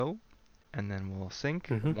and then we'll sync.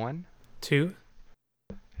 Mm-hmm. 1, 2,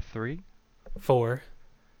 3, 4,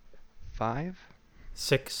 5,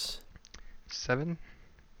 6, 7,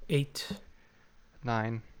 8,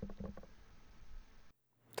 9.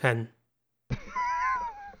 10.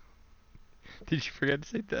 Did you forget to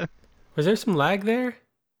say 10? Was there some lag there?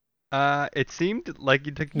 It seemed like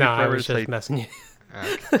it took you No, I forever was to say. just messing you.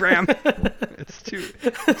 Graham, it's too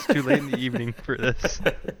late in the evening for this.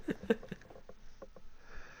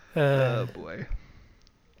 Oh boy,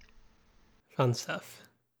 Fun stuff.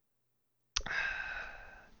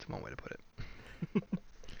 that's one way to put it.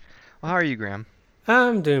 Well, how are you, Graham?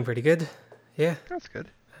 I'm doing pretty good. Yeah. That's good.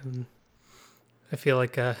 I feel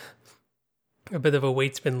like a bit of a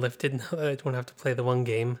weight's been lifted now that I don't have to play the one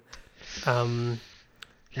game.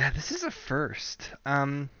 Yeah, this is a first.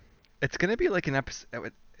 It's gonna be like an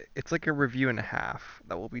episode. It's like a review and a half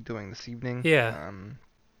that we'll be doing this evening. Yeah.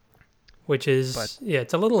 Which is, but-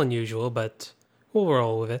 it's a little unusual, but we'll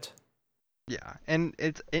roll with it. Yeah, and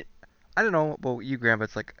it. I don't know about you, Graham, but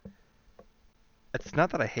it's not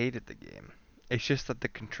that I hated the game. It's just that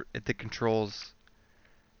the controls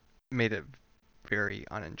made it very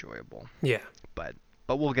unenjoyable. Yeah. But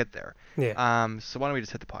we'll get there. Yeah. So why don't we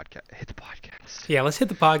just hit the podcast? Yeah, let's hit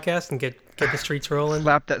the podcast and get the streets rolling.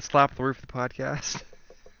 Slap the roof of the podcast,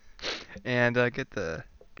 and get the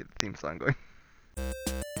theme song going.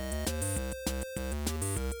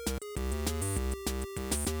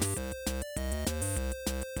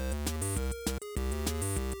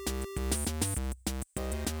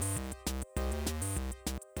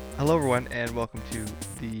 Hello everyone, and welcome to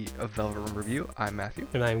the Velvet Room Review. I'm Matthew.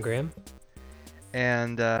 And I'm Graham.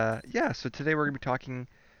 And so today we're going to be talking,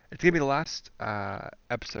 it's going to be the last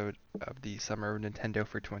episode of the Summer of Nintendo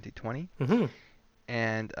for 2020. Mm-hmm.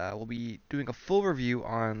 And we'll be doing a full review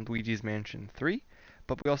on Luigi's Mansion 3,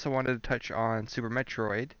 but we also wanted to touch on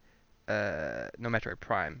Metroid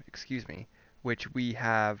Prime, which we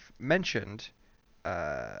have mentioned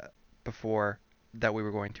before that we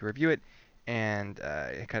were going to review it. And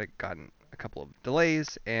it kind of gotten a couple of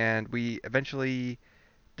delays, and we eventually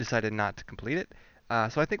decided not to complete it.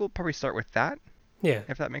 So I think we'll probably start with that. Yeah.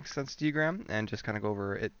 If that makes sense to you, Graham, and just kind of go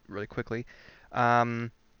over it really quickly. I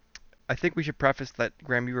think we should preface that,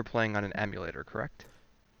 Graham, you were playing on an emulator, correct?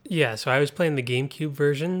 Yeah, so I was playing the GameCube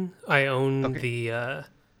version. I own Okay.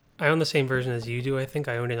 I own the same version as you do, I think.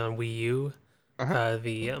 I own it on Wii U. Uh-huh.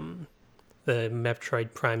 The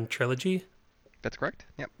Metroid Prime trilogy. That's correct.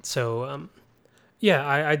 Yep. So,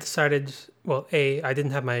 I decided, well, I didn't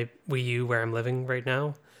have my Wii U where I'm living right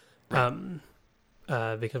now,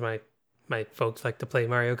 because my folks like to play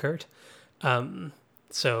Mario Kart.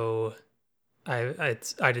 So I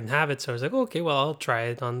didn't have it, so I was like, okay, well, I'll try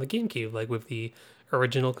it on the GameCube, like with the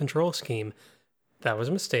original control scheme. That was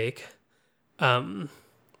a mistake,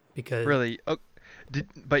 because Really? Oh,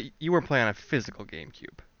 but you were playing on a physical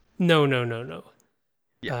GameCube. No.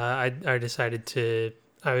 Yeah. I decided to.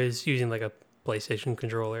 I was using like a PlayStation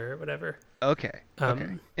controller or whatever. Okay.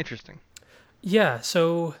 Interesting. Yeah.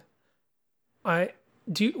 So, what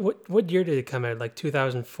year did it come out? Like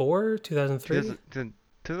 2004, 2003,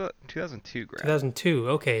 2002, Graham. 2002.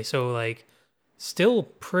 Okay, so like still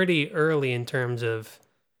pretty early in terms of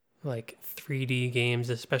like 3D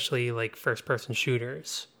games, especially like first-person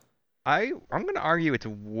shooters. I'm going to argue it's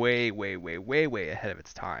way ahead of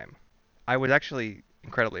its time. I was actually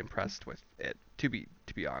incredibly impressed with it, to be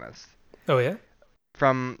honest. Oh yeah.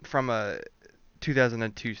 From a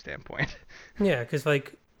 2002 standpoint. Yeah, because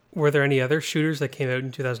like, were there any other shooters that came out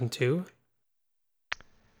in 2002?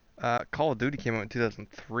 Call of Duty came out in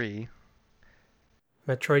 2003.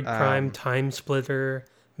 Metroid Prime, Time Splitter,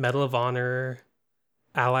 Medal of Honor,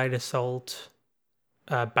 Allied Assault,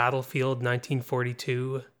 Battlefield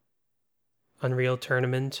 1942, Unreal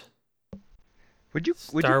Tournament. Would you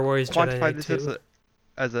Wars Jedi quantify Knight this 2.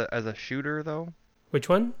 as a shooter though? Which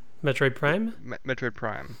one? Metroid Prime? Metroid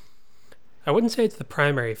Prime. I wouldn't say it's the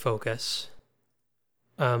primary focus.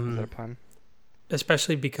 Is that a pun?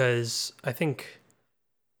 Especially because I think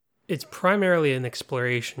it's primarily an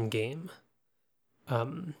exploration game.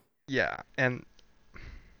 Yeah, and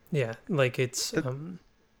yeah, like it's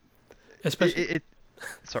especially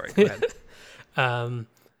sorry, go ahead.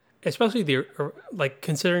 Especially like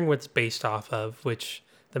considering what's based off of, which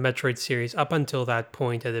the Metroid series up until that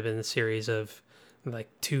point had been a series of like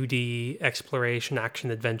 2D exploration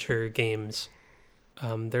action adventure games.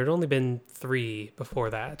 There had only been 3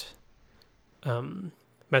 before that.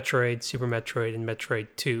 Metroid, Super Metroid, and Metroid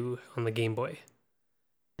 2 on the Game Boy.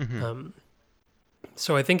 Mm-hmm.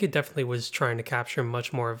 So I think it definitely was trying to capture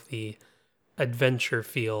much more of the adventure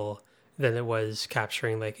feel than it was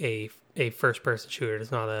capturing like a first person shooter.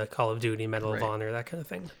 It's not a Call of Duty, Medal of Right. Honor, that kind of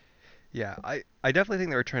thing. Yeah, I definitely think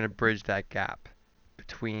they were trying to bridge that gap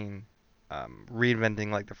between reinventing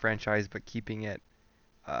like the franchise but keeping it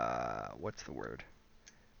what's the word?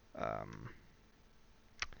 Um,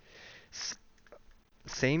 s-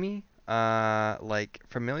 samey, like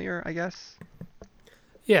familiar, I guess.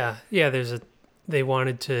 Yeah, yeah. They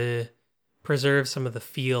wanted to preserve some of the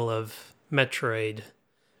feel of Metroid,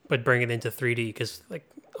 but bring it into 3D because like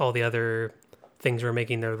all the other things were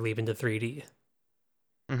making their leap into 3D.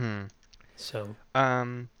 Hmm. So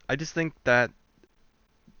I just think that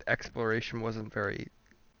exploration wasn't very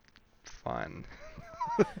fun.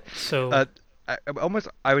 so uh,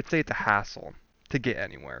 I would say it's a hassle to get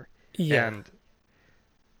anywhere, yeah, and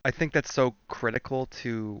I think that's so critical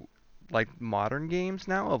to like modern games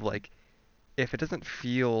now of like if it doesn't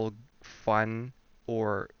feel fun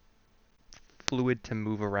or fluid to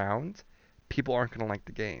move around, people aren't gonna like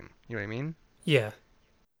the game. You know what I mean? yeah,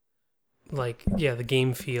 like yeah, the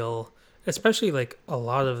game feel, especially like a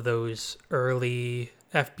lot of those early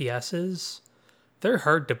FPSs, they're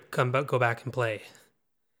hard to go back and play.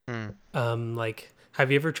 Hmm. Like,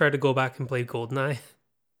 have you ever tried to go back and play GoldenEye?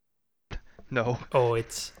 No. Oh,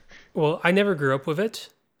 it's well, I never grew up with it,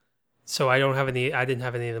 so I don't have any. I didn't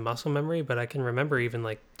have any of the muscle memory, but I can remember even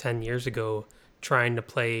like 10 years ago trying to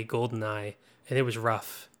play GoldenEye, and it was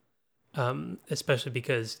rough. Especially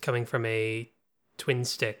because coming from a twin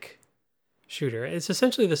stick shooter, it's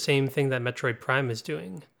essentially the same thing that Metroid Prime is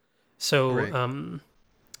doing. So, Right.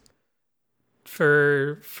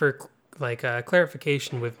 for like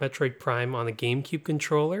clarification with Metroid Prime on a GameCube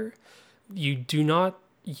controller, you do not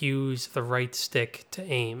use the right stick to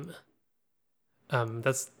aim.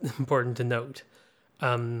 That's important to note.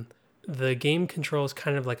 Um, the game controls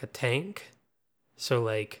kind of like a tank. So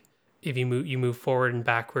like if you move forward and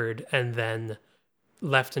backward, and then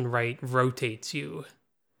left and right rotates you,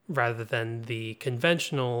 rather than the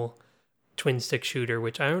conventional twin stick shooter,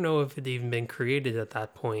 which I don't know if it even been created at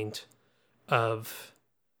that point. Of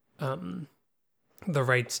um, the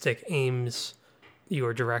right stick aims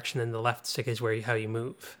your direction, and the left stick is how you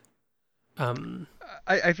move. Um,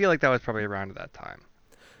 I feel like that was probably around at that time.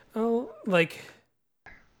 oh, like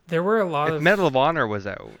there were a lot If Medal of of Honor was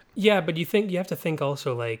out, yeah, but you have to think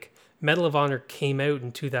also like Medal of Honor came out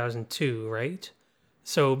in 2002, right?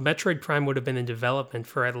 So Metroid Prime would have been in development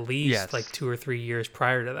for at least like yes, 2 or 3 years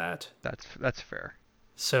prior to that. that's fair.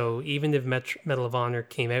 So even if Medal of Honor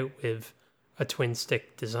came out with a twin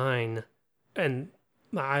stick design, and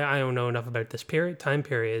I don't know enough about this time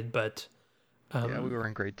period, but Yeah, we um, were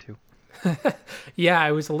in grade two. yeah,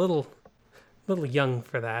 I was a little young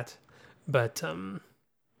for that, but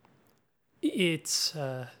it's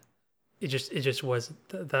it just was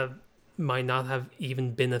that might not have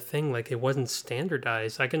even been a thing. Like it wasn't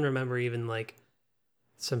standardized. I can remember even like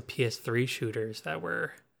some PS3 shooters that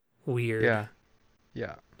were weird. Yeah,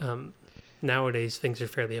 yeah. Um, Nowadays things are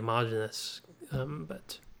fairly homogenous.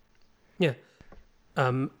 But yeah,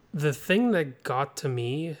 the thing that got to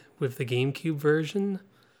me with the GameCube version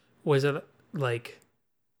was that like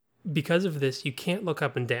because of this you can't look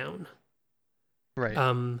up and down. Right.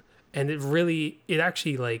 Um, and it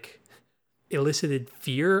actually like elicited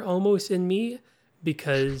fear almost in me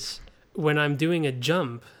because when I'm doing a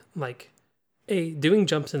jump, like doing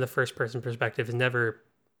jumps in the first person perspective is never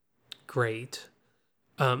great.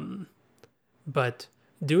 Um, but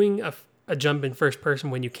doing a jump in first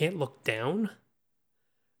person when you can't look down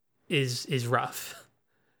is rough.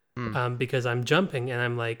 Hmm. Because I'm jumping and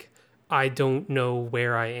I'm like I don't know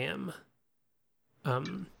where I am.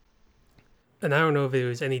 Um, and I don't know if it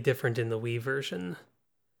was any different in the Wii version.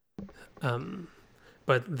 Um,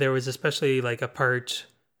 but there was especially like a part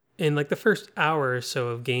in like the first hour or so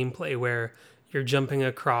of gameplay where you're jumping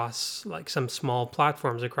across like some small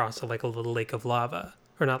platforms across like a little lake of lava,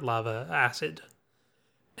 or not lava, acid.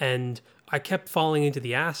 And I kept falling into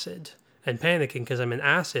the acid and panicking because I'm in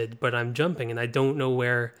acid, but I'm jumping and I don't know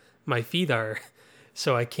where my feet are,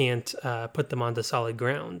 so I can't put them onto solid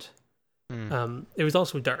ground. Hmm. It was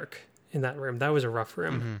also dark in that room. That was a rough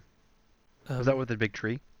room. Mm-hmm. Was that Um, with the big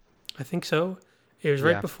tree? I think so. It was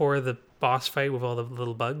right Yeah, before the boss fight with all the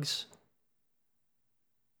little bugs.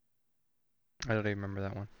 I don't even remember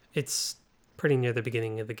that one. It's pretty near the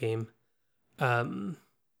beginning of the game. Um,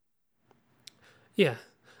 yeah,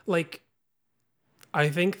 like I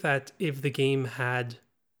think that if the game had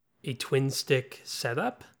a twin stick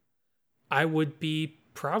setup, I would be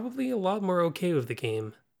probably a lot more okay with the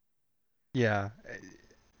game. Yeah,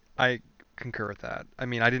 I concur with that. I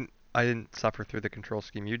mean, I didn't suffer through the control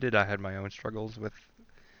scheme you did. I had my own struggles with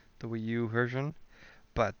the Wii U version,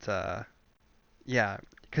 But yeah,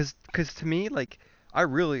 cause to me, like, I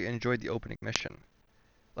really enjoyed the opening mission.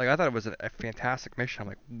 Like, I thought it was a fantastic mission. I'm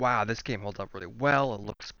like, wow, this game holds up really well. It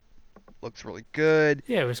looks really good.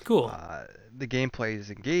 Yeah, it was cool. Uh, the gameplay is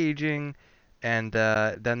engaging, and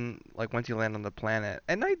then like once you land on the planet,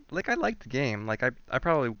 and I liked the game. Like, I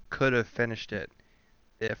probably could have finished it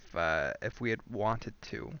if we had wanted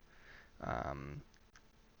to. Um,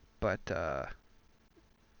 but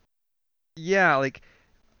yeah, like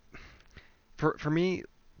for me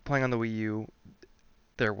playing on the Wii U,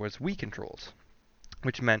 there was Wii controls,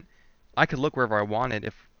 which meant I could look wherever I wanted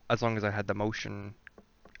if as long as I had the motion.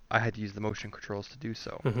 I had to use the motion controls to do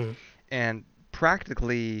so. Hmm. And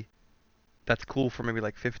practically that's cool for maybe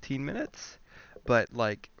like 15 minutes, but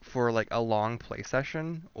like for like a long play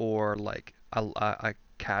session or like a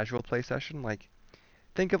casual play session, like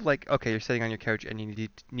think of like okay, you're sitting on your couch and you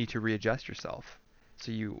need to readjust yourself.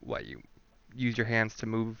 So you use your hands to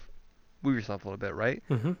move yourself a little bit, right?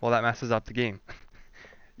 Hmm. Well, that messes up the game.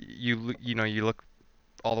 You look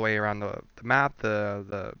all the way around the map,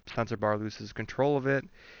 the sensor bar loses control of it.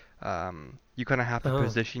 You kind of have to Oh,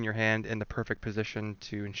 position your hand in the perfect position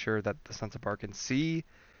to ensure that the sensor bar can see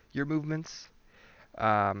your movements.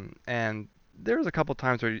 And there was a couple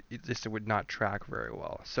times where it would not track very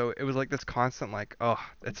well. So it was like this constant like, oh,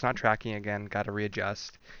 it's not tracking again, got to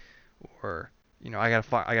readjust, or I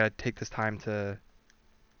gotta take this time to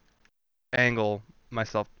angle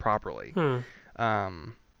myself properly. hmm.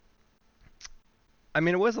 Um, I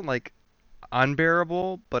mean, it wasn't like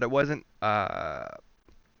unbearable, but it wasn't Well,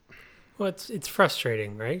 it's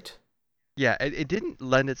frustrating, right? yeah, it didn't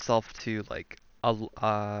lend itself to like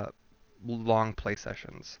long play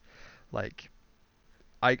sessions. Like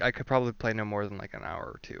I could probably play no more than like an hour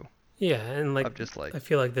or two Yeah, and like of just like I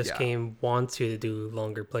feel like this yeah. game wants you to do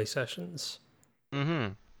longer play sessions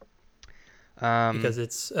Mhm. because Um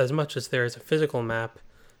it's as much as there is a physical map,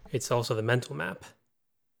 it's also the mental map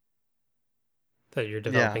that you're yeah.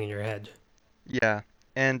 developing in your head. Yeah.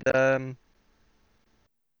 And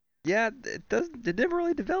yeah, it never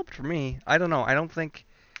really developed for me. I don't know. I don't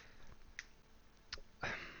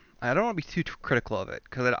want to be too critical of it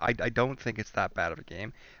because I don't think it's that bad of a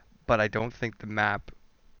game, but I don't think the map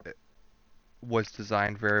was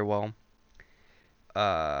designed very well.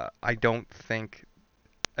 I don't think,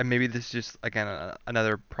 and maybe this is just again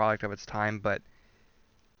another product of its time, but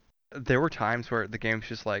there were times where the game's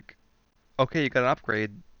just like, okay, you got an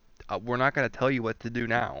upgrade. We're not gonna tell you what to do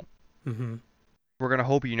now. Hmm. We're gonna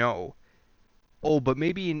hope you know. Oh, but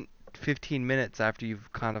maybe in 15 minutes after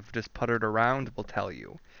you've kind of just puttered around, we'll tell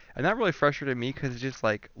you. And that really frustrated me because it's just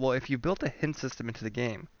like, well, if you built a hint system into the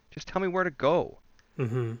game, just tell me where to go.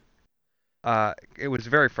 Hmm. It was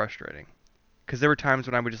very frustrating because there were times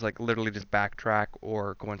when I would just like literally just backtrack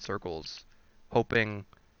or go in circles, hoping,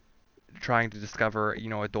 trying to discover,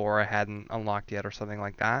 a door I hadn't unlocked yet or something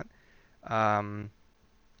like that. Um,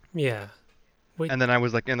 Yeah. Wait. and then I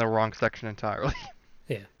was like in the wrong section entirely.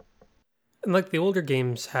 Yeah. And like the older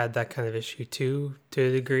games had that kind of issue too, to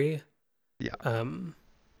a degree. Yeah, Um,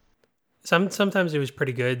 sometimes it was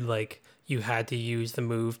pretty good. Like you had to use the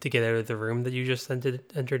move to get out of the room that you just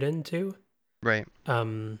entered into. right.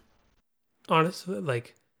 Um, honestly,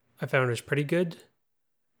 like I found it was pretty good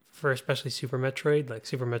for especially Super Metroid. Like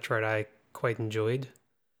Super Metroid, I quite enjoyed.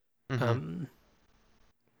 Hmm. Um,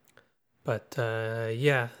 but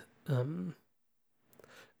yeah, um,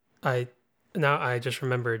 I now I just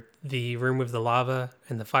remembered the room with the lava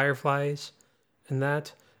and the fireflies, and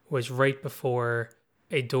that was right before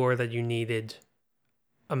a door that you needed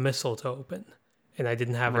a missile to open, and I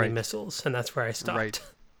didn't have any Right. missiles, and that's where I Right.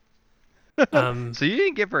 stopped. Um, So you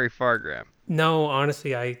didn't get very far, Graham. no,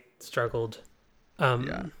 honestly, I struggled. Yeah.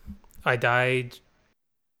 Um, I died.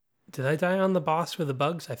 Did I die on the boss with the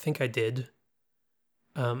bugs? I think I did.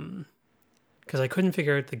 Because I couldn't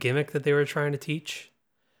figure out the gimmick that they were trying to teach.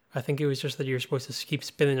 I think it was just that you were supposed to keep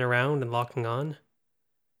spinning around and locking on.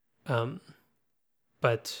 Um,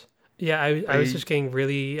 but yeah, I was I just getting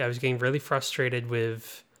really frustrated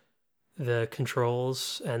with the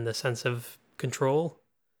controls and the sense of control.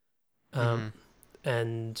 Um, mhm.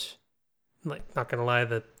 and like, not gonna lie,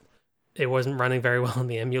 that it wasn't running very well on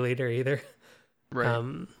the emulator either. Right.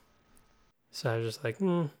 Um, so I was just like,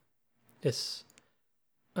 this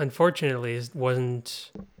unfortunately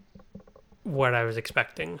wasn't what I was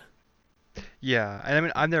expecting. Yeah. And I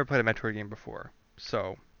mean, I've never played a Metroid game before,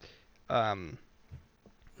 so um,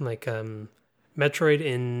 Like Metroid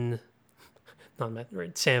in not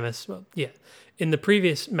Metroid, Samus. Well, yeah, in the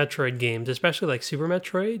previous Metroid games, especially like Super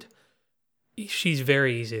Metroid, she's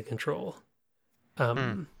very easy to control. mm,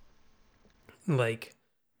 Um, like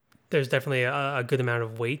there's definitely a good amount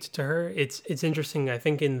of weight to her. It's interesting. I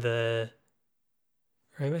think or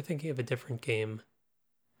am I thinking of a different game?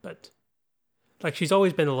 But like she's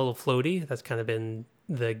always been a little floaty. That's kind of been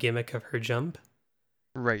the gimmick of her jump.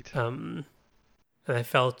 Right. And I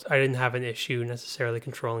felt I didn't have an issue necessarily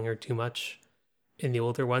controlling her too much in the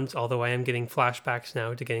older ones, although I am getting flashbacks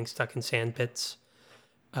now to getting stuck in sand pits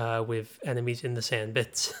with enemies in the sand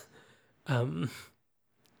pits. um,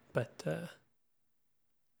 but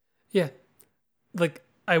yeah, like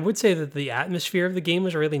I would say that the atmosphere of the game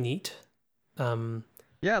was really neat. Um,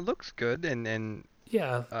 Yeah, it looks good, and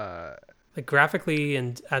yeah, uh, like graphically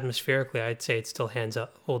and atmospherically, I'd say it still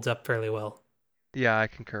holds up fairly well. yeah, I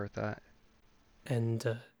concur with that.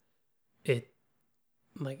 And it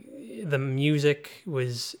like the music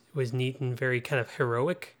was neat and very kind of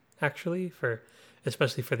heroic actually for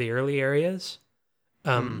especially for the early areas.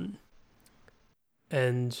 Mm. um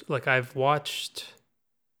and like I've watched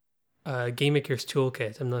Game Maker's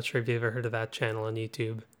Toolkit. I'm not sure if you've ever heard of that channel on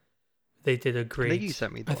YouTube. They did a I think you great,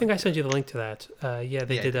 sent me the I think I link. sent you the link to that. Yeah,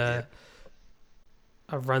 they Yeah, did yeah.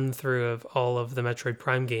 a run through of all of the Metroid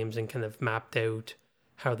Prime games and kind of mapped out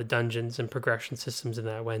how the dungeons and progression systems in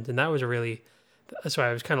that went. And that was a really, so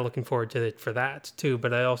I was kind of looking forward to it for that too.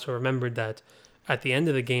 But I also remembered that at the end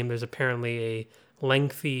of the game, there's apparently a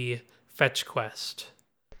lengthy fetch quest.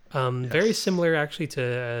 Very Yes. similar actually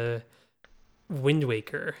to Wind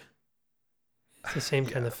Waker. It's the same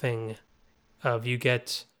kind Yeah. of thing. Of you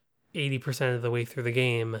get 80% of the way through the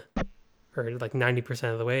game, or like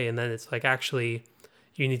 90% of the way, and then it's like actually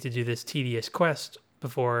you need to do this tedious quest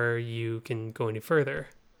before you can go any further.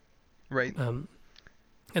 Right. Um,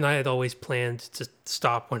 and I had always planned to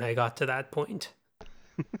stop when I got to that point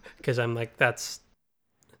because I'm like,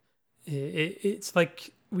 it's like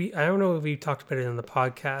I don't know if we talked about it on the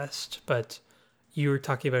podcast, but you were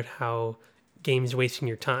talking about how games wasting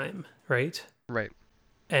your time, right? Right.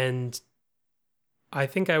 And I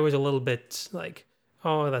think I was a little bit like,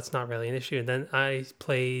 oh, that's not really an issue. And then I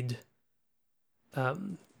played,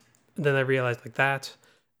 then I realized like that.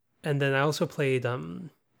 And then I also played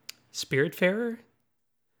Spiritfarer.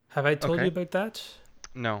 Have I told you Okay. about that?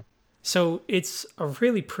 No. So it's a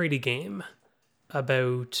really pretty game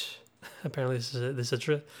about. Apparently, this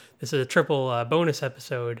is a triple bonus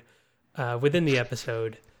episode. Within the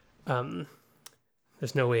episode, um,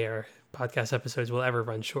 there's no way our podcast episodes will ever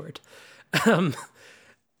run short. Um,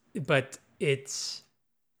 but it's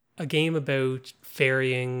a game about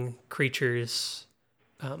ferrying creatures,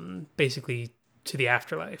 basically to the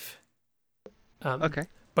afterlife. Um, Okay.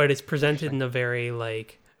 but it's presented Interesting. in a very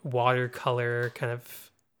like watercolor kind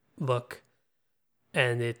of look,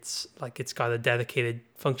 and it's got a dedicated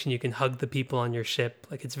function. You can hug the people on your ship.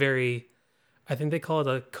 Like it's very, I think they call it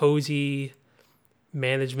a cozy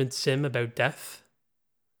management sim about death.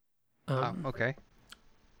 Wow. Um, Okay.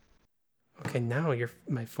 okay, now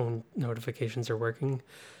my phone notifications are working.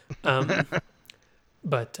 Um,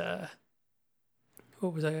 but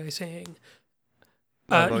what was I saying?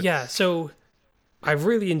 About Yeah, so I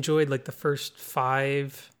really enjoyed like the first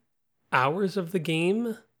 5 hours of the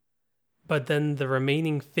game, but then the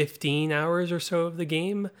remaining 15 hours or so of the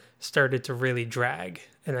game started to really drag,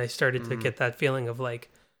 and I started to mm, get that feeling of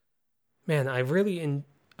like, man, I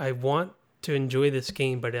want to enjoy this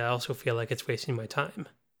game, but I also feel like it's wasting my time.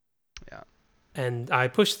 yeah. And I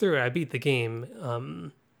pushed through it. I beat the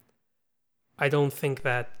game. I don't think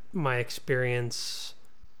that my experience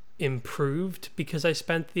improved because I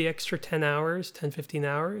spent the extra 10 hours, 10, 15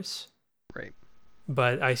 hours, Right.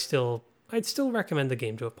 but I'd still recommend the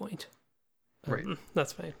game to a point. Right.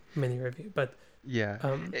 That's my mini review, but Yeah.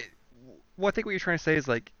 um, It, well, I think what you're trying to say is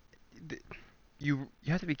like, th- you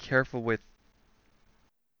have to be careful with.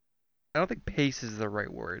 I don't think pace is the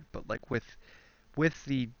right word, but like with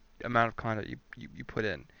the amount of content you put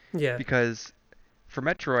in, yeah. because for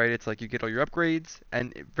Metroid, it's like you get all your upgrades,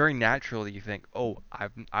 and very naturally you think, oh,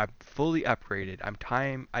 I'm fully upgraded. I'm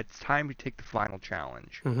time. It's time to take the final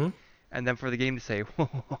challenge. Mm-hmm. And then for the game to say,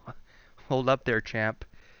 hold up there, champ.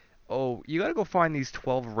 Oh, you gotta go find these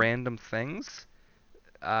 12 random things,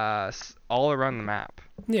 all around the map.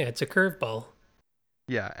 Yeah, it's a curveball.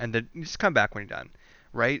 Yeah, and then you just come back when you're done,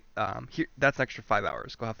 right? Here, that's an extra 5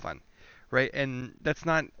 hours. Go have fun, right? And that's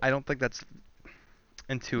not. I don't think that's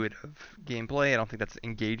intuitive gameplay. I don't think that's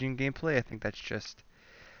engaging gameplay. I think that's just.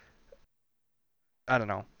 I don't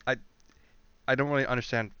know. I don't really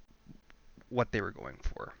understand what they were going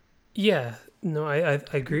for. Yeah, no, I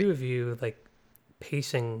agree with you. Like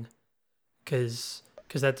pacing, because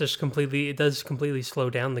that just completely it does completely slow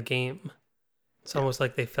down the game. It's Yeah, almost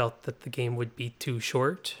like they felt that the game would be too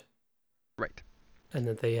short right. and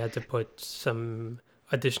that they had to put some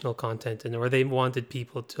additional content in, or they wanted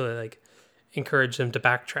people to like encourage them to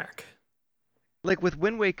backtrack. Like with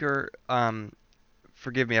Wind Waker,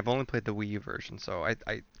 forgive me, I've only played the Wii U version, so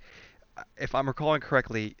I if I'm recalling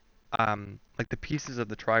correctly, like the pieces of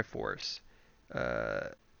the Triforce, uh,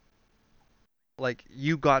 like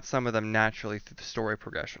you got some of them naturally through the story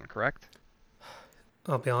progression, correct?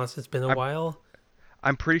 I'll be honest, it's been a I'm while.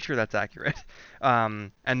 I'm pretty sure that's accurate.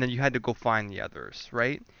 And then you had to go find the others,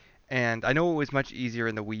 right? And I know it was much easier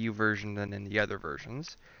in the Wii U version than in the other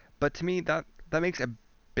versions, but to me that makes a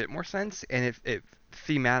bit more sense, and it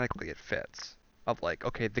thematically it fits. Of like,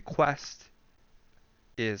 okay, the quest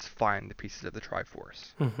is find the pieces of the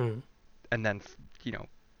Triforce, Hmm. and then you know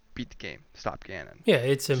beat the game, stop Ganon. Yeah,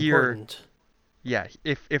 it's Here, important. yeah,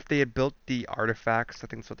 if they had built the artifacts, I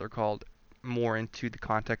think that's what they're called, more into the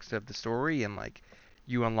context of the story, and like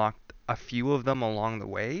you unlocked a few of them along the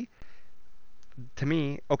way, to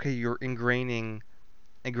me, okay, you're ingraining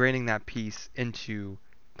that piece into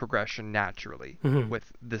progression naturally Hmm.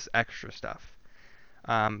 with this extra stuff.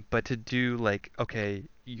 But to do like, okay,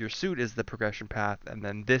 your suit is the progression path, and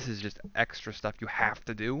then this is just extra stuff you have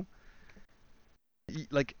to do.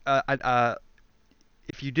 Like,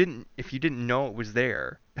 if you didn't know it was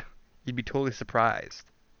there, you'd be totally surprised,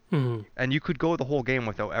 Hmm. and you could go the whole game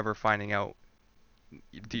without ever finding out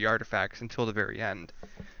the artifacts until the very end.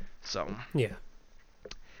 So, Yeah,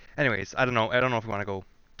 anyways, I don't know if we want to go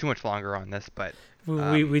too much longer on this, but we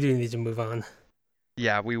um, do need to move on.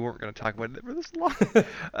 yeah, we weren't gonna talk about it for this long.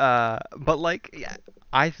 But like, yeah,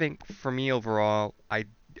 I think for me overall,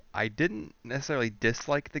 I didn't necessarily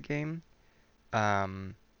dislike the game.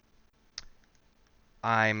 Um,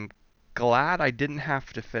 I'm glad I didn't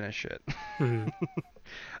have to finish it. Hmm.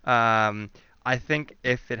 Um, I think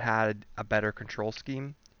if it had a better control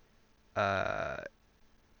scheme, uh,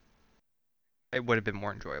 it would have been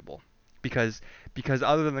more enjoyable. Because because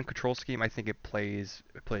other than the control scheme, I think it plays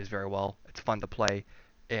very well. It's fun to play,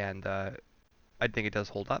 and I think it does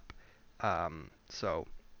hold up. So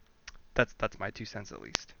that's my 2 cents at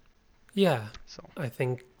least. Yeah, So I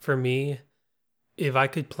think for me, if I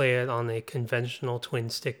could play it on a conventional twin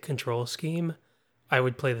stick control scheme, I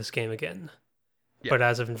would play this game again. yeah, But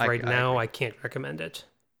as of right I now, agree. I can't recommend it.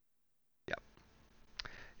 Yeah,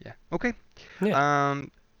 yeah. Okay. Yeah,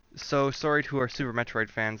 Um, so sorry to our Super Metroid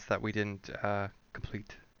fans that we didn't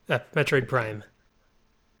complete the Metroid whole game. Prime.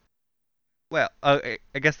 Well, I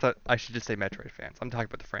guess that I should just say Metroid fans. I'm talking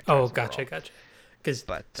about the Oh, franchise gotcha, overall. gotcha. Because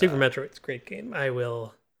But Super Metroid's a great game. I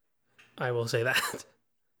will say that.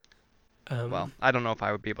 well, Um, I don't know if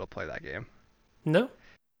I would be able to play that game. no,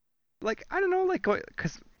 Like I don't know, like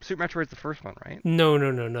because Super Metroid's the first one, right? no,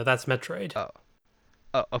 no, no, no. That's Metroid. Oh,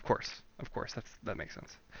 oh, of course, that makes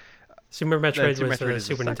sense. Super Then Metroid Super was Metroid the is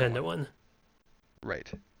the Super second Nintendo one, one.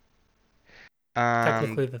 right?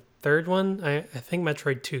 Technically, Um, the third one. I think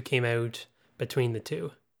Metroid 2 came out between the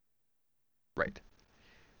two. right.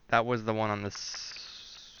 That was the one on the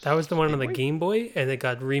That was the one on Game the Boy. Game Boy, and it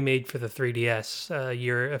got remade for the 3DS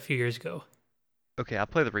a few years ago. Okay, I'll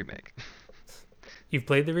play the remake. You've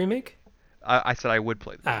played the remake? I said I would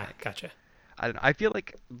play the Ah, remake. gotcha. I don't know, I feel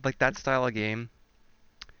like that style of game.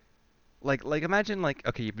 Like imagine like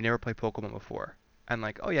okay, you've never played Pokemon before, and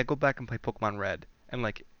like oh yeah, go back and play Pokemon Red, and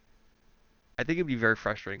like I think it'd be very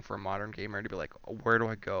frustrating for a modern gamer to be like, oh, where do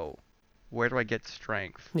I go? Where do I get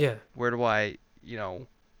strength? Yeah. Where do I,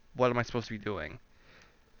 what am I supposed to be doing?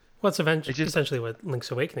 Well, it's It's just essentially what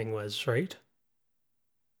Link's Awakening was, right?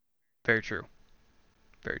 very true,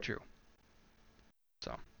 very true.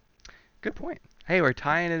 So good point. Hey, we're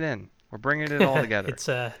tying it in. We're bringing it all together. it's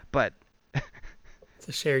a But it's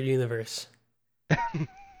a shared universe.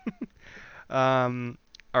 um,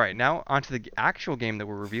 all right, now onto the actual game that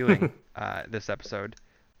we're reviewing this episode,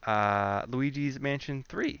 Luigi's Mansion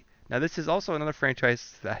 3. Now this is also another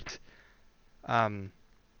franchise that um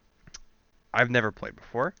I've never played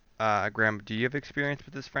before. Graham, do you have experience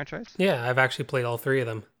with this franchise? Yeah, I've actually played all three of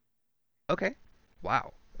them. Okay.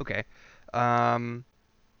 Wow. Okay. Um,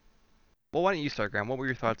 well, why don't you start, Graham? What were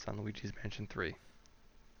your thoughts on Luigi's Mansion 3?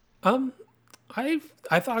 Um, I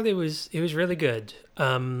thought it was really good.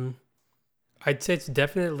 I'd say it's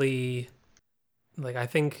definitely like I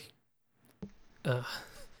think uh,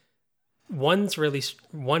 one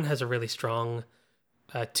has a really strong.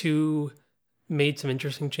 Two made some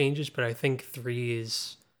interesting changes, but I think three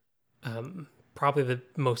is probably the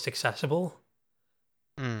most accessible.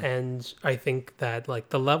 Mm. And I think that like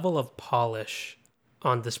the level of polish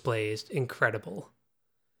on display is incredible.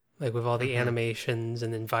 Like with all the Mm-hmm. animations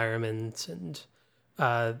and environments, and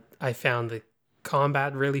I found the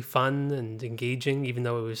combat really fun and engaging, even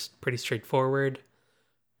though it was pretty straightforward.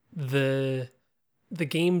 The the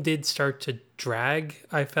game did start to drag,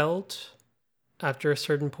 I felt, after a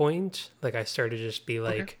certain point. Like I started to just be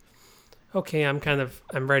Okay. like, okay, I'm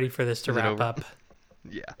ready for this to Is it wrap over? up.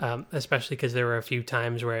 Yeah. Especially because there were a few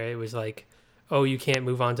times where it was like, oh, you can't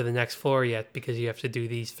move on to the next floor yet because you have to do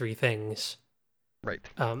these three things. Right.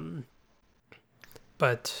 Um,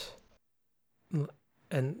 but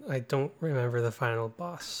and I don't remember the final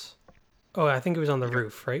boss. Oh, I think it was on the You don't.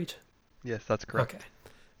 roof, right? Yes, that's Okay. correct.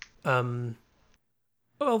 Um,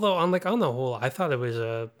 although on the whole, I thought it was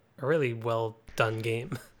a really well done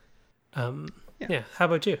game. Um, Yeah. yeah. How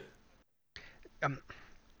about you? Um.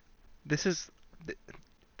 This is th-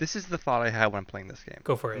 this is the thought I had when playing this game,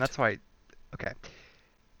 Go for and it. that's why. Okay.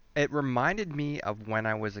 It reminded me of when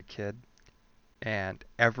I was a kid, and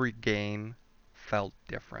every game felt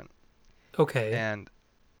different. Okay. And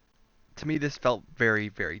to me, this felt very,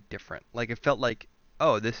 very different. Like it felt like,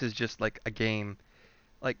 oh, this is just like a game.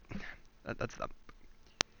 Like that's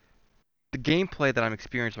the gameplay that I'm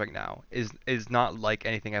experiencing right now is not like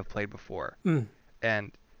anything I've played before. Mm,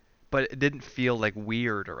 And but it didn't feel like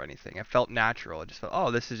weird or anything. It felt natural. It just felt, oh,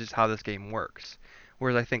 this is just how this game works.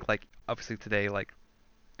 Whereas I think like obviously today like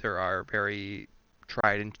there are very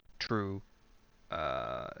tried and true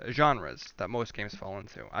genres that most games fall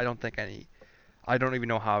into. I don't think any. I don't even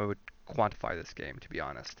know how I would quantify this game, to be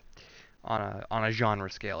honest, on a genre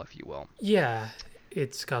scale, if you will. yeah.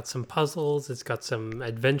 It's got some puzzles. It's got some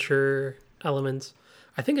adventure elements.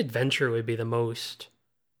 I think adventure would be the most.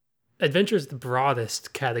 Adventure is the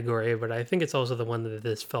broadest category, but I think it's also the one that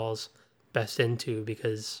this falls best into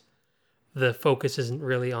because the focus isn't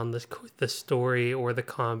really on the story or the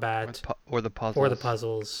combat Or the or the puzzles.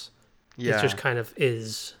 puzzles. It just Yeah. kind of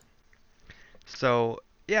is. So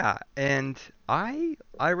yeah, and I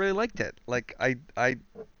really liked it. Like I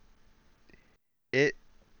it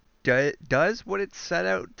does what it set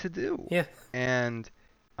out to do, Yeah. and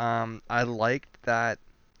I liked that.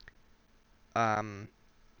 Um,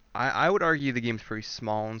 I would argue the game's pretty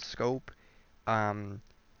small in scope. Um,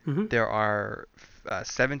 Hmm. there are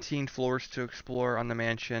 17 floors to explore on the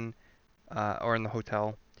mansion or in the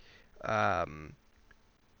hotel. Um,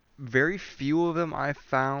 very few of them I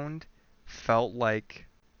found felt like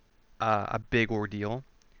a big ordeal.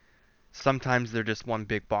 Sometimes they're just one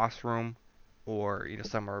big boss room, or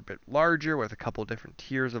some are a bit larger with a couple different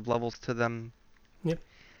tiers of levels to them. Yep.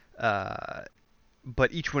 Uh,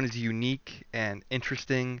 but each one is unique and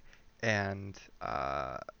interesting and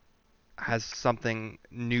has something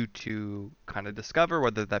new to kind of discover,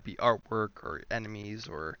 whether that be artwork or enemies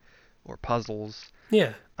or puzzles.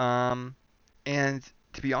 Yeah. Um, and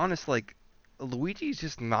to be honest, like Luigi's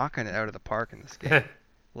just knocking it out of the park in this game.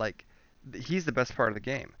 Like he's the best part of the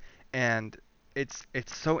game, and it's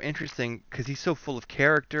so interesting because he's so full of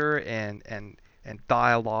character and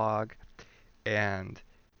dialogue and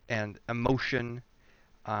emotion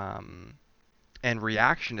um, and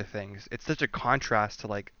reaction to things. It's such a contrast to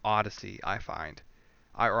like Odyssey, I find,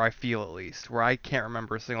 or I feel at least, where I can't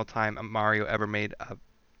remember a single time Mario ever made a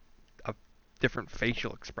different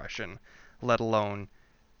facial expression, let alone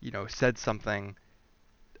said something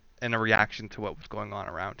in a reaction to what was going on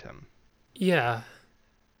around him. Yeah.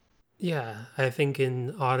 Yeah. I think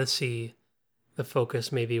in Odyssey, the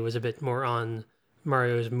focus maybe was a bit more on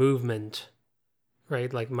Mario's movement,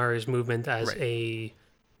 right? Like Mario's movement as Right. a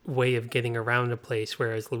way of getting around a place,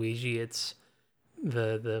 whereas Luigi, it's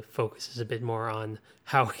the focus is a bit more on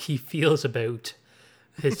how he feels about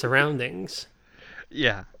his surroundings.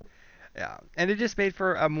 Yeah. Yeah. And it just made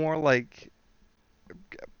for a more like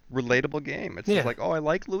relatable game. It's just Yeah. like, oh, I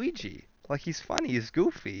like Luigi. Like he's funny, he's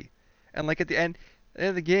goofy. And like at the end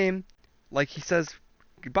of the game, like he says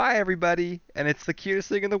goodbye everybody and it's the cutest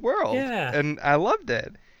thing in the world. Yeah. And I loved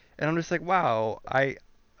it. And I'm just like, wow, I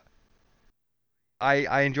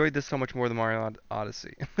enjoyed this so much more than Mario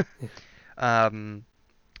Odyssey. um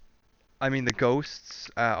I mean the ghosts,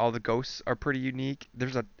 all the ghosts are pretty unique.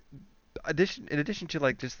 There's a addition in addition to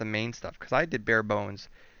like just the main stuff cuz I did bare bones.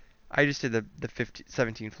 I just did the 15,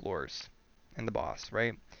 17 floors and the boss,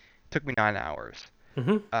 right? Took me 9 hours.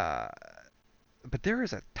 Hmm. Uh, but there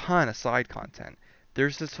is a ton of side content.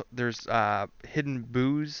 There's hidden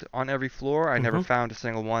booze on every floor. I never Hmm. found a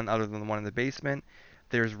single one other than the one in the basement.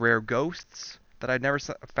 There's rare ghosts that I'd never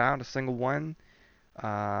found a single one.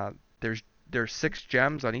 Uh, there's there's 6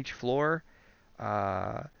 gems on each floor.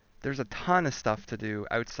 Uh, there's a ton of stuff to do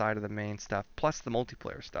outside of the main stuff, plus the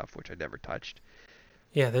multiplayer stuff, which I never touched.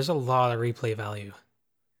 Yeah. There's a lot of replay value.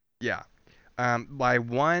 Yeah. By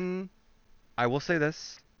one, I will say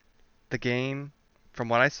this: the game, from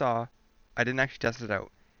what I saw, I didn't actually test it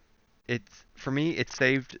out. It's for me, it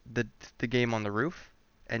saved the game on the roof,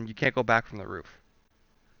 and you can't go back from the roof.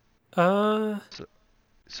 Uh, So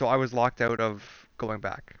so I was locked out of going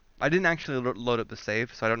back. I didn't actually load up the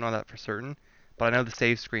save, so I don't know that for certain. But I know the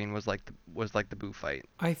save screen was like the boo fight.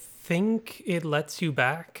 I think it lets you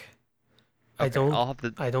back. I Okay, don't. I'll have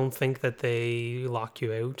to. I don't think that they lock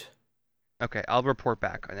you out. Okay, I'll report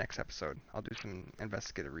back on next episode. I'll do some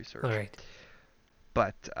investigative All research. right.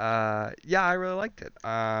 But yeah, I really liked it.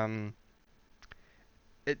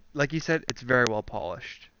 It like you said, it's very well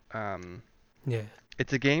polished. Yeah.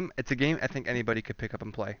 It's a game. It's a game I think anybody could pick up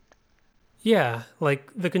and play. Yeah.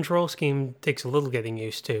 Like the control scheme takes a little getting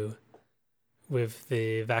used to with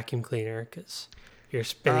the vacuum cleaner because you're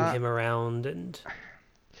spinning Uh, him around and.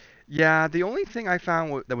 yeah. The only thing I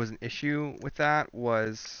found that was an issue with that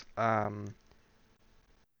was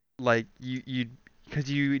like you because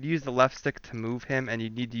you'd use the left stick to move him and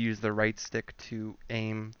you'd need to use the right stick to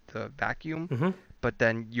aim the vacuum, Mhm. but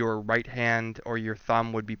then your right hand or your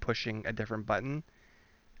thumb would be pushing a different button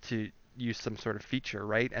to use some sort of feature,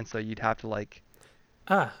 right? And so you'd have to like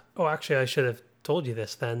Ah, oh, actually, I should have told you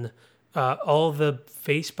this then. All the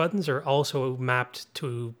face buttons are also mapped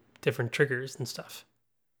to different triggers and stuff,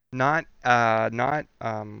 not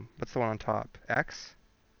what's the one on top? X?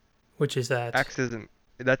 which is that. X isn't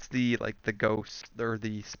that's the like the ghost or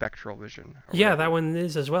the spectral vision or Yeah, that whatever. one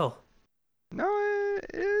is as well. No,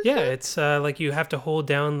 is Yeah, it? it's like you have to hold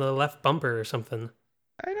down the left bumper or something.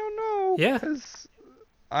 I don't know, Yeah, 'cause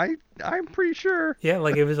I'm pretty sure yeah,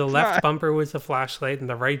 like it was the it's left not. bumper was the flashlight and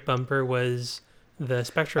the right bumper was the All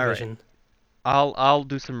right. spectrovision. I'll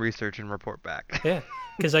do some research and report back. Yeah,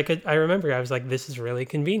 because I remember I was like, this is really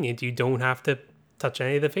convenient. You don't have to touch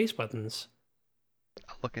any of the face buttons.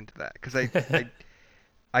 I'll look into that because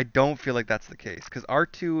I don't feel like that's the case because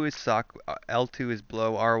R2 is suck, L2 is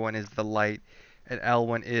blow, R1 is the light, and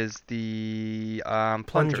L1 is the plunger.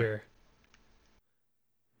 Plunger.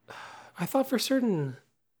 I thought for certain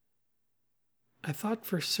I thought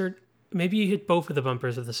for certain maybe you hit both of the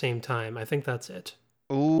bumpers at the same time. I think that's it.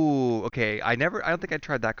 Ooh, okay. I don't think I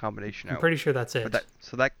tried that combination I'm out, pretty sure that's but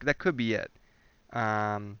it. that could be it.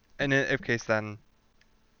 And in case then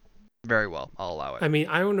very well, I'll allow it. I mean,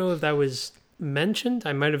 I don't know if that was mentioned.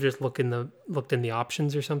 I might have just looked in the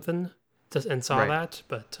options or something and saw Right, that,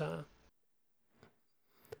 but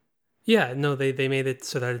yeah, no, they made it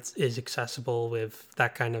so that it is accessible with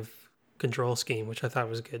that kind of control scheme, which I thought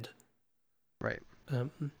was good. right.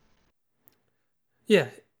 Um, yeah,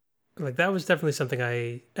 like that was definitely something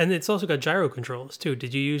and it's also got gyro controls too.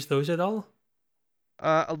 Did you use those at all?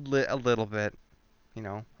 A little bit,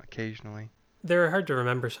 occasionally. They're hard to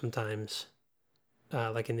remember sometimes,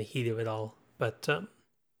 like in the heat of it all, but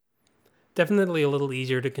definitely a little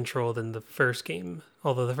easier to control than the first game.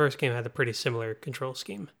 Although the first game had a pretty similar control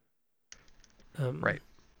scheme. Um, Right.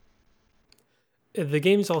 the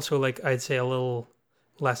game's also like I'd say a little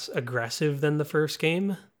less aggressive than the first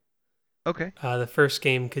game. Okay. The first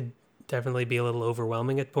game could definitely be a little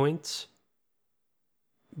overwhelming at points,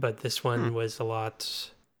 but this Hmm. one was a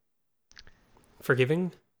lot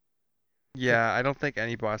forgiving. Yeah, I don't think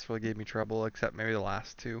any boss really gave me trouble except maybe the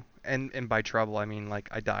last two. And by trouble, I mean like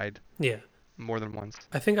I died Yeah, more than once.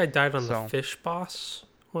 I think I died on the So, fish boss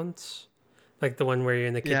once, like the one where you're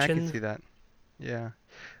in the yeah, I could kitchen. see that. Yeah.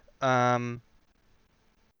 Um,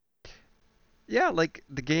 yeah, like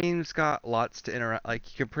the game's got lots to interact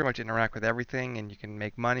like you can pretty much interact with everything and you can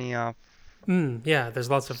make money off Yeah, there's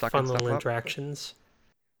lots of sucking fun little stuff up. interactions.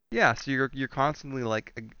 Yeah, so you're constantly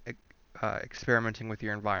like experimenting with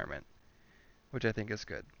your environment, which I think is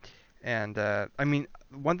good. And I mean,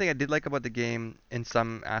 one thing I did like about the game in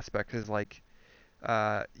some aspects is like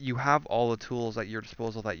you have all the tools at your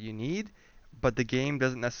disposal that you need, but the game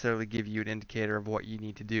doesn't necessarily give you an indicator of what you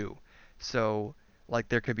need to do. So, like,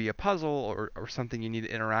 there could be a puzzle or something you need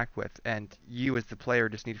to interact with, and you as the player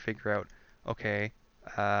just need to figure out, okay,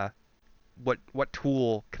 uh, what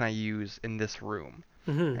tool can I use in this room?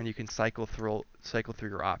 Hmm. And you can cycle through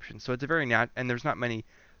your options. So it's a very and there's not many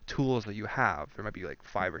tools that you have. There might be like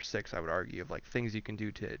five or six, I would argue, of like things you can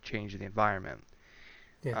do to change the environment.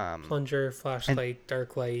 Yeah, Um, plunger, and flashlight,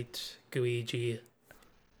 dark light, Guiji.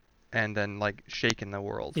 and then like shaking the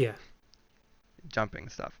world, Yeah. jumping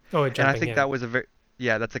stuff. Oh, And I jumping. think Yeah. that was a very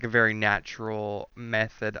yeah, that's like a very natural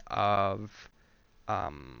method of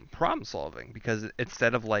problem solving because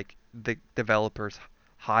instead of like the developers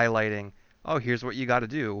highlighting, oh, here's what you got to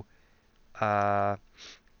do, uh,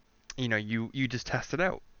 you just test it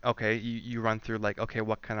out. Okay, you run through like, okay,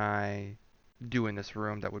 what can I do in this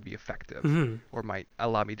room that would be effective Hmm. or might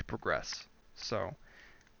allow me to progress? So,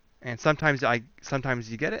 and sometimes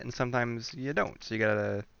you get it and sometimes you don't. So you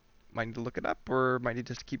gotta might need to look it up or might need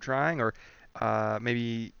to just keep trying or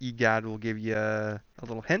Maybe EGAD will give you a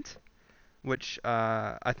little hint, which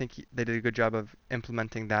I think they did a good job of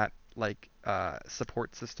implementing that like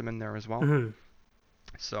support system in there as well. Hmm.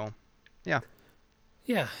 So yeah.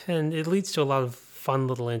 Yeah, and it leads to a lot of fun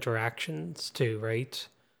little interactions too, right?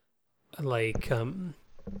 Like, I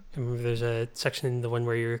remember there's a section in the one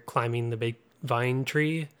where you're climbing the big vine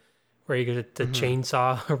tree where you get to Hmm.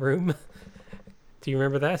 chainsaw a room. Do you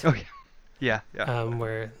remember that? Oh yeah. Yeah, yeah.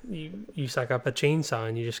 Where you suck up a chainsaw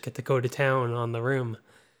and you just get to go to town on the room.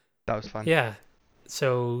 That was fun. Yeah.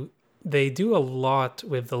 So they do a lot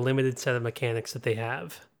with the limited set of mechanics that they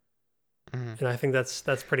have. Hmm. And I think that's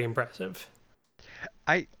pretty impressive.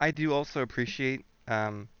 I do also appreciate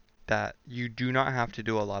that you do not have to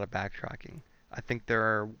do a lot of backtracking. I think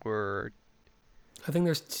there were I think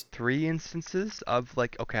there's 3 instances of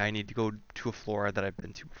like, okay, I need to go to a floor that I've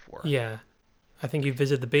been to before. yeah. I think you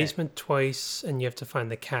visit the And basement twice and you have to find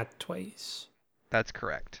the cat twice. that's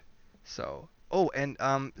correct. So, oh, and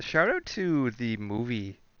shout out to the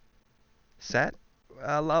movie set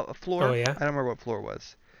Oh floor. yeah. I don't remember what floor it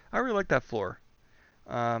was. I really like that floor.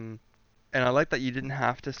 Um, and I like that you didn't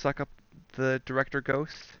have to suck up the director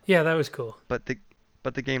ghost, Yeah, that was cool. but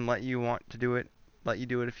the game let you do it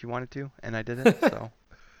if you wanted to, and I did it. So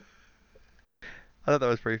I thought that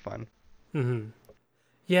was pretty fun. Hmm.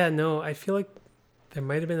 Yeah, no, I feel like there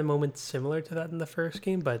might have been a moment similar to that in the first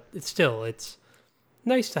game, but it's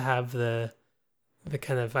nice to have the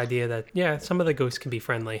kind of idea that yeah, some of the ghosts can be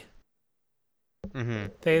friendly. Hmm.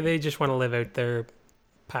 They just want to live out their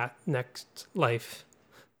path next life.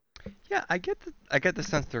 Yeah, I get the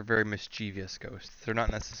sense they're very mischievous ghosts. They're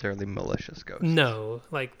not necessarily malicious ghosts. No,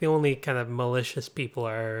 like the only kind of malicious people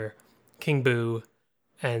are King Boo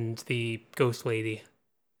and the ghost lady.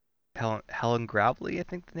 Helen Gravely, I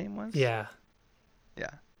think the name was. Yeah.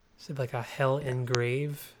 Yeah. Is it like a hell Yeah.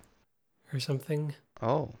 engrave or something?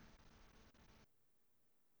 Oh,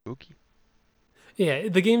 spooky. Yeah,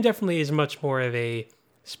 the game definitely is much more of a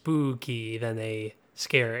spooky than a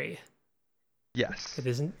scary. Yes. It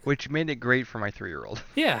isn't. Which made it great for my 3-year-old.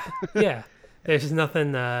 Yeah, yeah. There's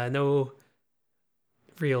nothing, no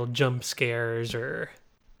real jump scares or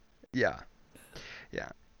Yeah. Yeah.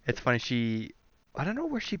 It's funny. I don't know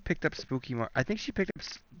where she picked up I think she picked up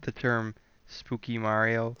the term Spooky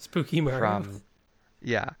Mario spooky Mario. from,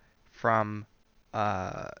 yeah, from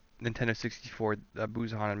uh, Nintendo 64,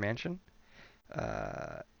 Boo's Haunted Mansion.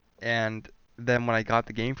 Uh, and then when I got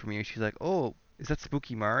the game from you, she's like, "Oh, is that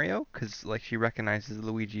Spooky Mario?" Because like she recognizes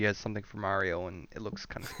Luigi as something from Mario, and it looks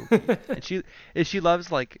kind of spooky. And she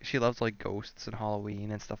loves like ghosts and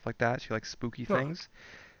Halloween and stuff like that. She likes spooky Oh. things.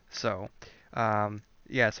 So,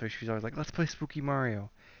 yeah, so she's always like, "Let's play Spooky Mario."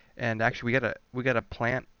 And actually, we got a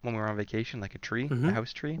plant when we were on vacation, like a tree, a Hmm.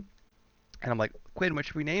 house tree. And I'm like, "Wait, what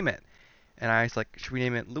should we name it?" And I was like, "Should we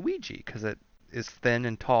name it Luigi? Because it is thin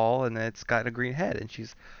and tall, and it's got a green head." And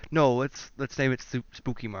she's, "No, let's name it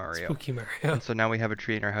Spooky Mario." Spooky Mario. And so now we have a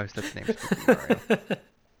tree in our house that's named Spooky Mario.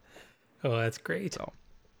 Oh, that's great. So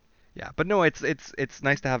yeah, but no, it's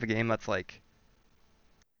nice to have a game that's like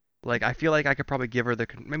I feel like I could probably give her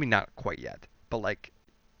maybe not quite yet, but like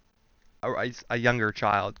a younger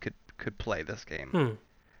child could play this game Hmm.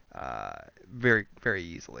 very very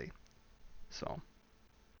easily. So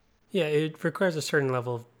Yeah, it requires a certain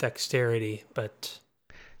level of dexterity, but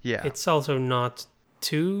yeah, it's also not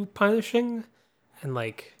too punishing, and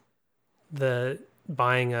like the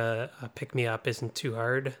buying a pick me up isn't too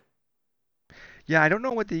hard. yeah. I don't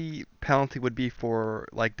know what the penalty would be for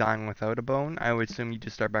like dying without a bone. I would assume you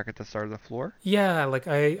just start back at the start of the floor. Yeah, like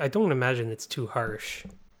I don't imagine it's too harsh.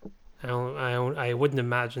 I wouldn't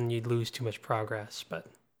imagine you'd lose too much progress, but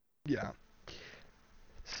Yeah.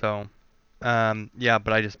 So yeah,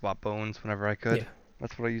 but I just bought bones whenever I yeah. could.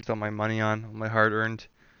 That's what I used all my money on, all my hard-earned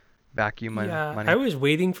vacuum Yeah, I money. was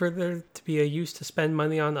waiting for there to be a use to spend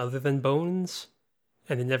money on other than bones,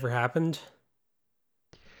 and it never happened.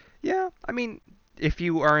 Yeah, I mean, if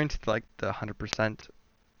you are into like the 100%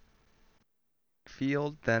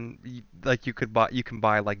 field, then like you can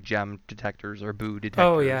buy like gem detectors or boo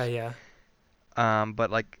Oh yeah, detectors. yeah. But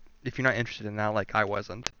like if you're not interested in that, like I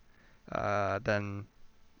wasn't, then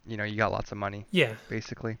you got lots of money Yeah.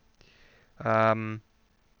 basically. Um,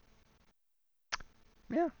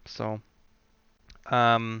 yeah, so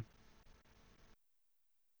um,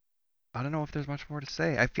 I don't know if there's much more to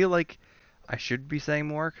say. I feel like I should be saying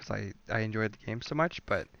more because I enjoyed the game so much,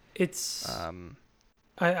 but It's um,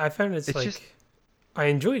 I found it's it's just like I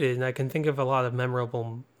enjoyed it and I can think of a lot of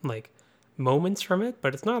memorable like moments from it,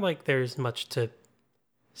 but it's not like there's much to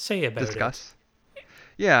say about it. discuss.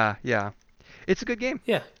 Yeah, yeah. It's a good game.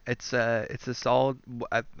 Yeah, It's a solid,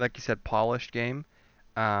 like you said, polished game.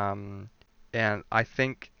 Um, and I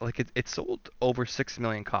think like it sold over 6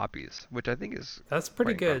 million copies, which I think is that's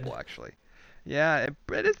pretty quite good. incredible actually. Yeah,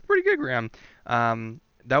 it is pretty good, Graham.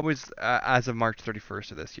 That was as of March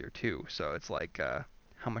 31st of this year too. So it's like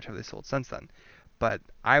how much have they sold since then? But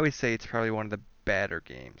I would say it's probably one of the better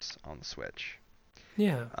games on the Switch.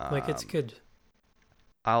 Yeah, like it's Um, good.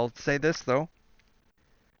 I'll say this though,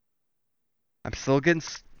 I'm still getting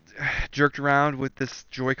jerked around with this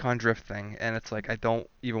Joy-Con drift thing, and it's like I don't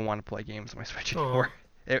even want to play games on my Switch anymore.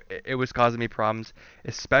 Oh, It was causing me problems,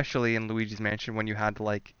 especially in Luigi's Mansion when you had to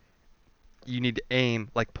like you need to aim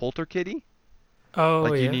like Polter Kitty, oh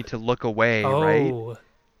like you yeah. need to look away, right? Oh,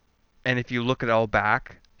 And if you look at all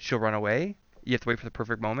back, she'll run away. You have to wait for the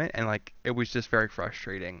perfect moment, and like it was just very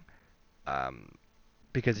frustrating. Um,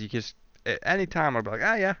 because you just at any time I'd be like,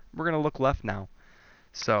 ah yeah, we're gonna look left now.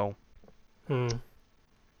 So hmm.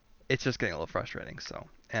 it's just getting a little frustrating. So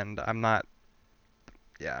and I'm not,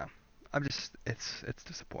 yeah, I'm just it's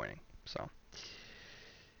disappointing. So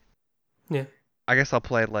Yeah. I guess I'll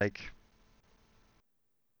play like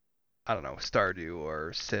I don't know Stardew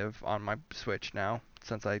or Civ on my Switch now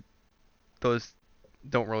since I those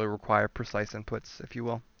don't really require precise inputs, if you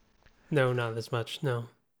will. No, not as much. No.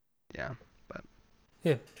 Yeah, but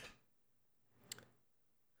Yeah.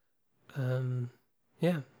 Um.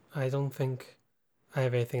 Yeah. I don't think I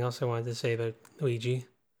have anything else I wanted to say about Luigi.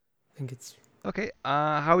 I think it's okay.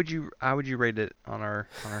 How would you rate it on our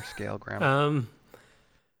scale, Graham? um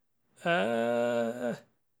uh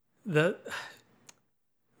the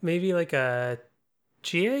maybe like a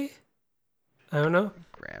GA. I don't know.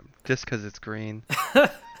 Graham, just 'cause it's green.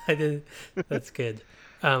 I did. That's good.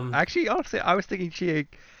 Um. Actually, honestly, I was thinking Chie.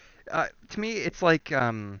 To me, it's like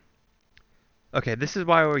okay, this is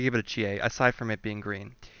why I would give it a Chie. Aside from it being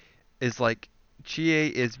green, is like Chie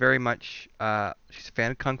is very much she's a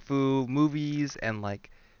fan of kung fu movies and like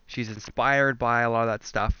she's inspired by a lot of that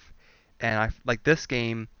stuff. And I like this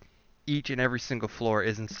game. Each and every single floor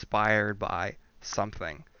is inspired by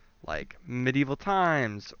something, like medieval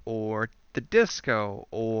times or the disco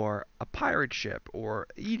or a pirate ship or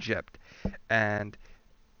Egypt, and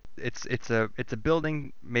it's a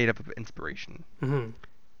building made up of inspiration. Mhm.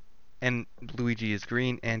 And Luigi is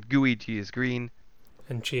green and Gooigi is green,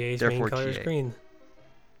 And GA's main therefore color is GA. green.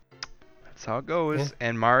 That's how it Yeah. goes.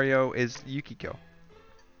 And Mario is Yukiko.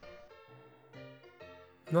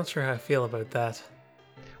 I'm not sure how I feel about that.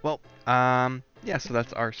 Well, yeah, so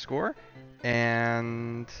that's our score.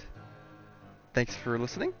 And thanks for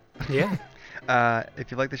listening. Yeah.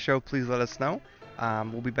 If you like the show, please let us know.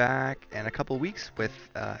 We'll be back in a couple of weeks with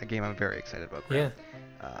a game I'm very excited about, Graham.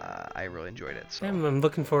 Yeah. I really enjoyed it. So, I'm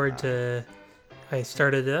looking forward uh, to. I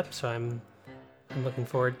started it up, so I'm looking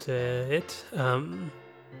forward to it.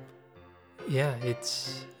 Yeah,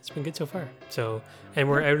 it's been good so far. So, and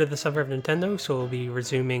we're yeah, out of the summer of Nintendo, so we'll be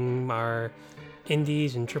resuming our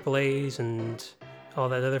indies and triple A's and all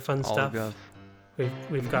that other fun all of stuff. you.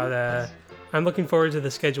 We've got Yes. I'm looking forward to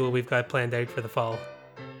the schedule we've got planned out for the fall.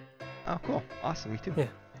 Oh, cool. Awesome. Me too. Yeah.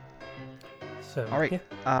 So All right.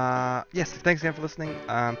 yeah, Yes. Thanks again for listening.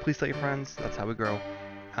 Please tell your friends. That's how we grow.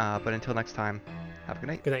 But until next time, have a good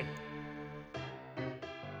night. good night.